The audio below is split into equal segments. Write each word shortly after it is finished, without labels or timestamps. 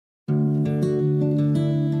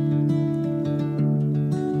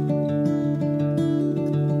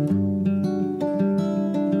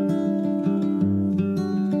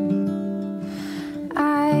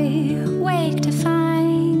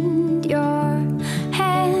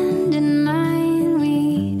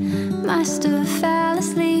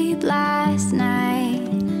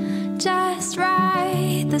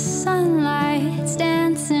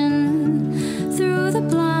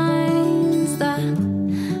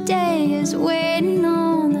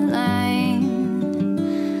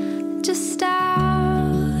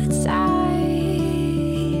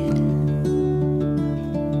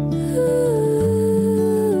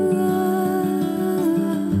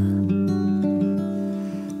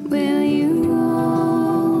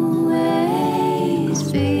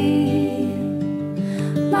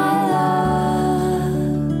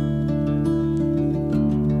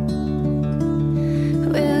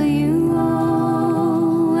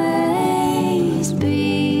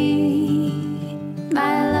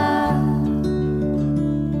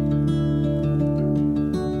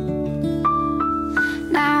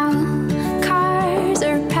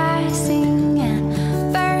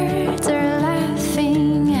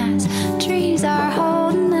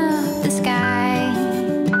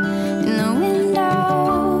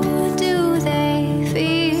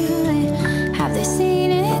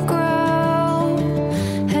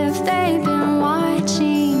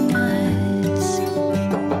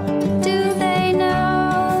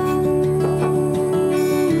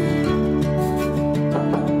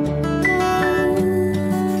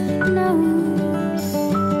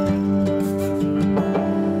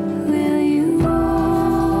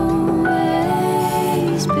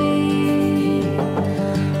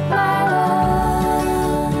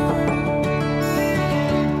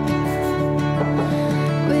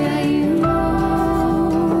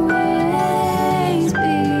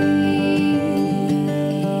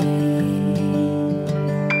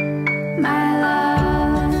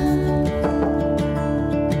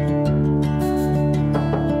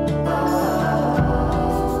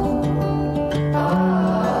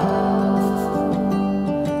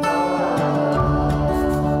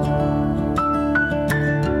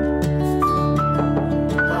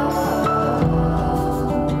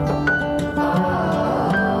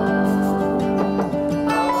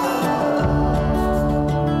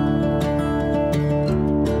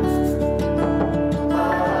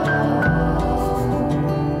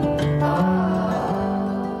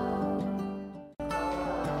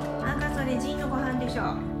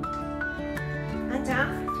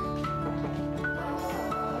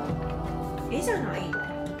いいじゃない。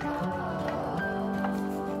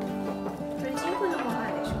それジンクの方が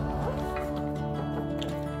いいでしょ。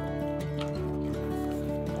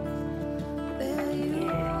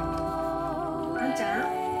あんちゃ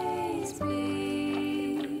ん、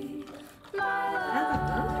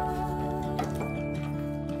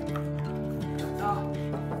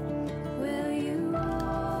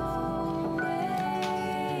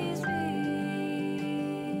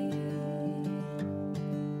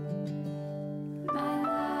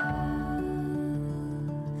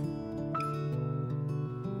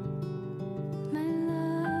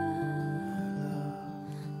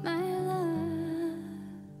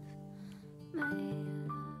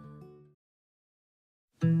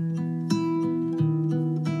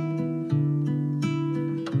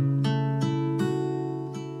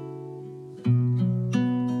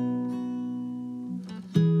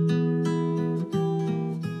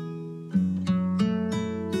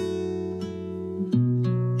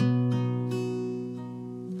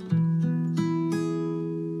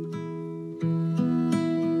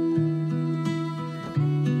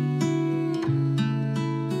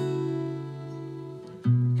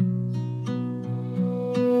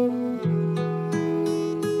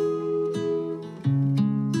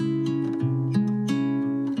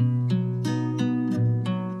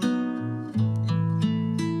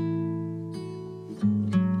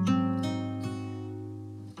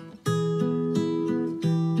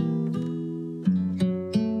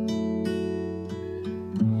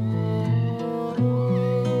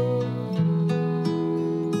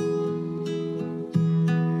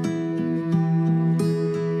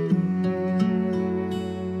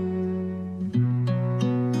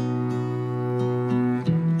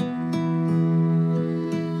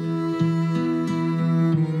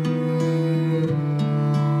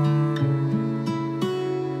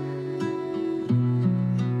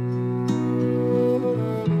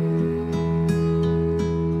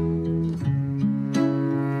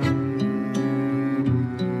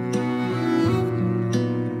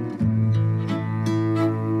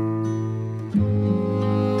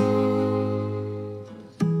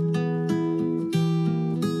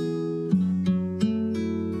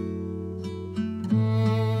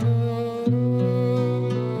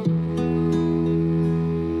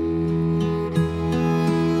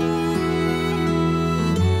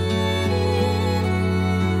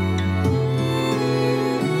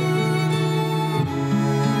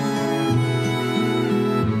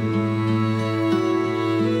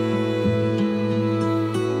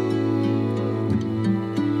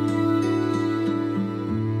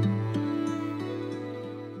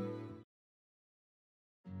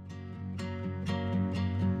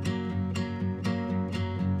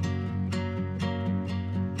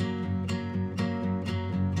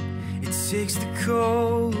takes the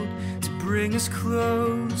cold to bring us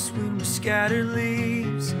close when we scatter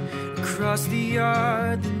leaves across the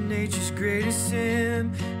yard. The nature's greatest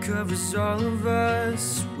hymn covers all of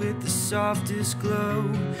us with the softest glow.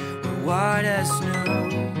 We're white as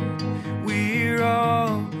snow, we're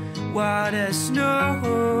all white as snow,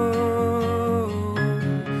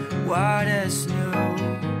 white as snow,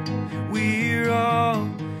 we're all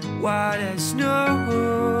white as snow.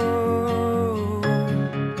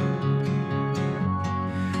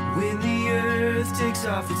 Takes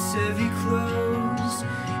off its heavy clothes,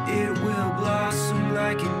 it will blossom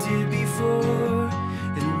like it did before,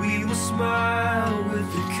 and we will smile with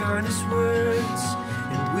the kindest words,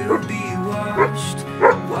 and we'll be washed